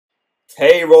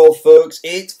Hey Royal folks,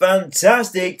 it's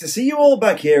fantastic to see you all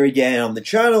back here again on the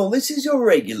channel. This is your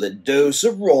regular dose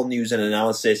of Raw news and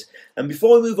analysis. And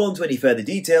before we move on to any further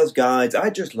details, guys,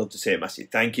 I'd just love to say a massive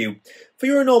thank you for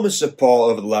your enormous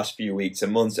support over the last few weeks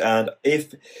and months. And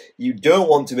if you don't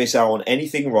want to miss out on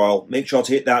anything Royal, make sure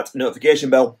to hit that notification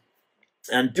bell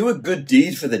and do a good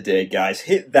deed for the day, guys.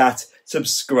 Hit that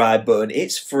subscribe button.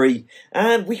 It's free,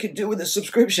 and we could do with a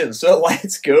subscription. So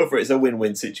let's go for it. It's a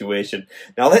win-win situation.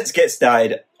 Now let's get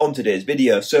started on today's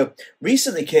video. So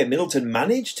recently, Kate Middleton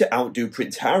managed to outdo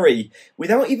Prince Harry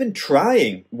without even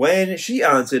trying when she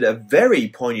answered a very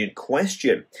poignant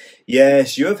question.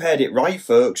 Yes, you have heard it right,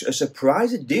 folks. A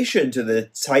surprise addition to the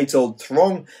titled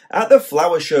throng at the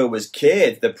flower show was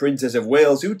Kate, the Princess of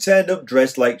Wales, who turned up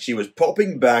dressed like she was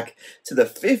popping back to the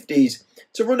 50s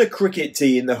to run a cricket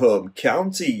team in the home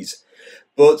counties.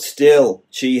 But still,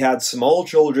 she had small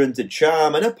children to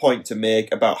charm and a point to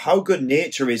make about how good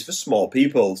nature is for small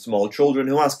people. Small children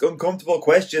who ask uncomfortable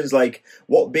questions like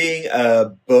what being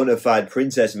a bona fide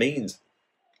princess means.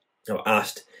 Now,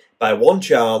 asked by one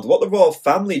child what the royal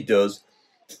family does,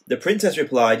 the princess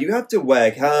replied, "You have to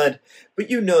work hard, but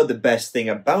you know the best thing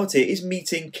about it is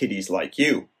meeting kiddies like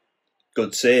you."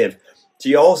 Good save.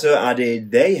 She also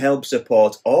added they help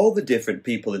support all the different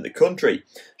people in the country,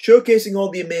 showcasing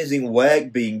all the amazing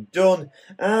work being done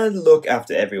and look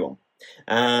after everyone.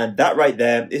 And that right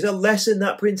there is a lesson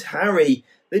that Prince Harry,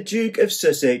 the Duke of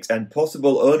Sussex and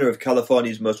possible owner of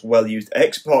California's most well-used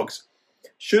Xbox,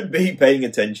 should be paying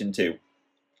attention to.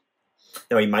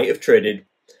 Now, he might have traded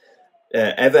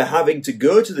ever having to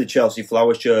go to the Chelsea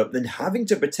Flower Show and having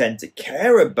to pretend to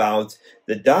care about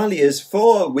the Dahlias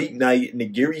for weeknight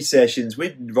nigiri sessions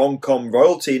with rom-com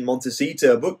royalty in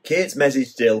Montecito, but Kate's message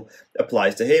still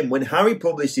applies to him. When Harry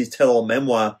published his tell-all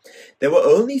memoir, there were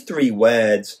only 3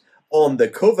 words on the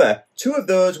cover. 2 of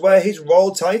those were his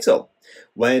royal title.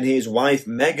 When his wife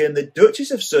Meghan, the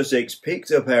Duchess of Sussex,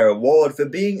 picked up her award for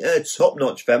being a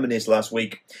top-notch feminist last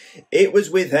week, it was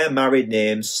with her married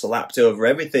name slapped over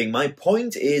everything. My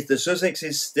point is the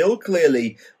Sussexes still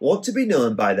clearly want to be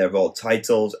known by their royal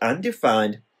titles and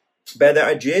defined by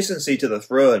their adjacency to the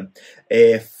throne,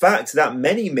 a fact that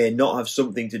many may not have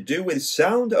something to do with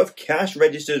sound of cash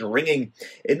registers ringing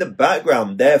in the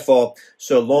background. Therefore,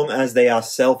 so long as they are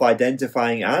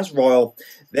self-identifying as royal,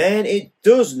 then it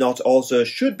does not also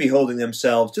should be holding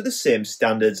themselves to the same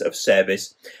standards of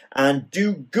service and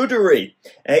do-goodery.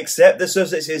 Except the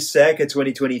Sussexes circa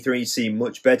 2023 seem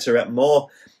much better at more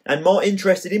and more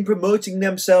interested in promoting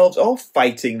themselves or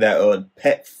fighting their own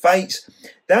pet fights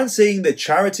than seeing the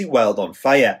charity world on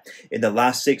fire. In the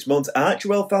last 6 months, Archie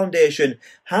Foundation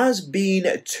has been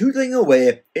tootling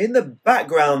away in the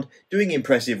background doing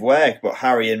impressive work, but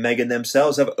Harry and Meghan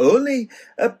themselves have only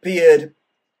appeared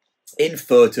in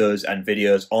photos and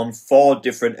videos on 4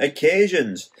 different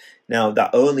occasions. Now,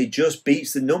 that only just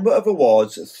beats the number of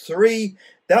awards, 3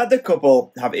 that the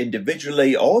couple have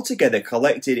individually or together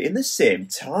collected in the same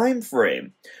time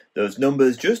frame. Those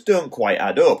numbers just don't quite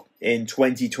add up. In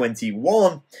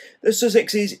 2021, the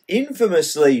Sussexes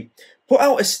infamously put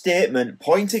out a statement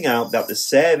pointing out that the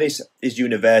service is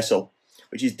universal,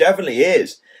 which it definitely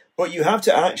is, but you have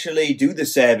to actually do the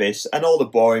service and all the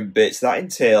boring bits that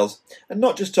entails and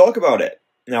not just talk about it.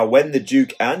 Now, when the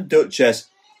Duke and Duchess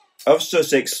of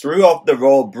Sussex threw off the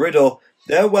royal bridle,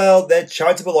 their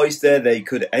charitable oyster, they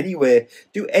could anyway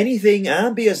do anything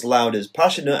and be as loud as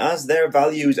passionate as their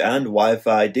values and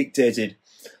Wi-Fi dictated.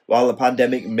 While the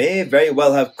pandemic may very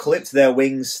well have clipped their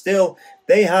wings, still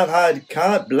they have had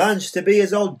carte blanche to be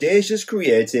as audacious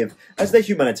creative as their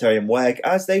humanitarian work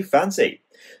as they fancy.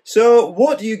 So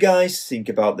what do you guys think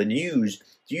about the news?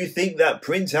 Do you think that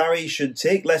Prince Harry should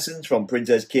take lessons from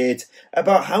Princess Kate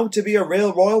about how to be a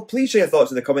real royal? Please share your thoughts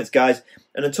in the comments, guys.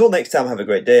 And until next time, have a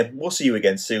great day. We'll see you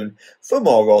again soon for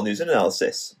more royal news and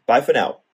analysis. Bye for now.